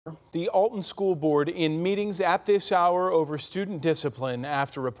The Alton School Board in meetings at this hour over student discipline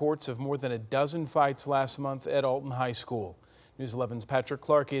after reports of more than a dozen fights last month at Alton High School. News 11's Patrick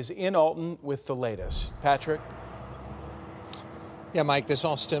Clark is in Alton with the latest. Patrick? Yeah, Mike, this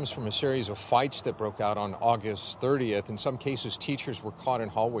all stems from a series of fights that broke out on August 30th. In some cases, teachers were caught in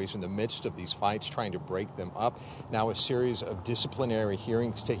hallways in the midst of these fights trying to break them up. Now a series of disciplinary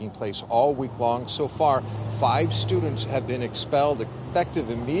hearings taking place all week long. So far, 5 students have been expelled effective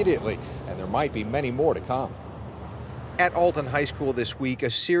immediately, and there might be many more to come. At Alton High School this week, a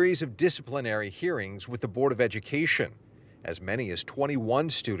series of disciplinary hearings with the Board of Education. As many as 21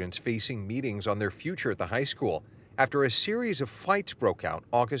 students facing meetings on their future at the high school after a series of fights broke out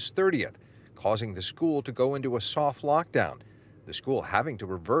August 30th, causing the school to go into a soft lockdown, the school having to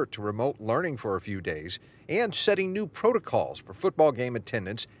revert to remote learning for a few days and setting new protocols for football game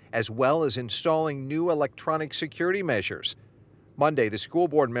attendance, as well as installing new electronic security measures. Monday, the school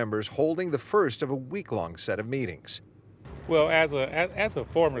board members holding the first of a week-long set of meetings. Well, as a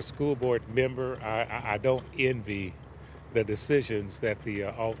former school board member, I don't envy the decisions that the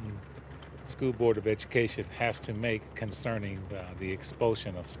Alton School Board of Education has to make concerning the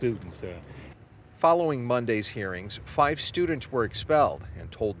expulsion of students. Following Monday's hearings, 5 students were expelled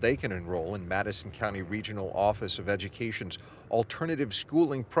and told they can enroll in Madison County Regional Office of Education's alternative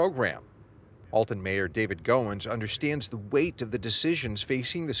schooling program. Alton Mayor David Goins understands the weight of the decisions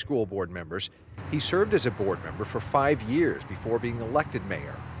facing the school board members. He served as a board member for 5 years before being elected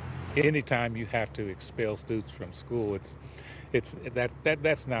mayor. Anytime you have to expel students from school,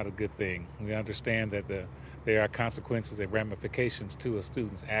 that's not a good thing. We understand that there are consequences and ramifications to a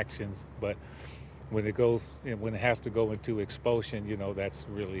student's actions, but when it has to go into expulsion, that's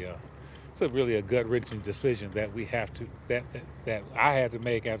really a gut-wrenching decision that that I had to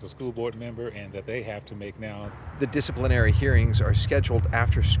make as a school board member and that they have to make now. The disciplinary hearings are scheduled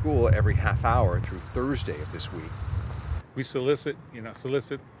after school every half hour through Thursday of this week. We solicit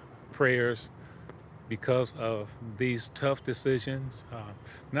prayers because of these tough decisions,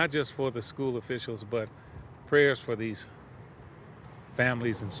 not just for the school officials, but prayers for these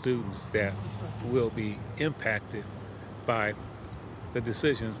families and students that will be impacted by the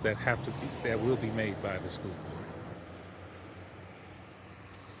decisions that will be made by the school board.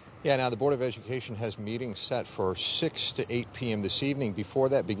 Yeah, now the Board of Education has meetings set for 6 to 8 p.m. this evening. Before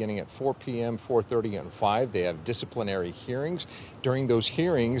that, beginning at 4 p.m., 4:30, and 5, they have disciplinary hearings. During those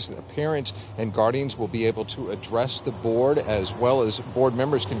hearings, the parents and guardians will be able to address the board, as well as board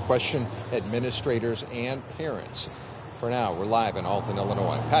members can question administrators and parents. For now, we're live in Alton,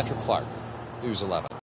 Illinois. Patrick Clark, News 11.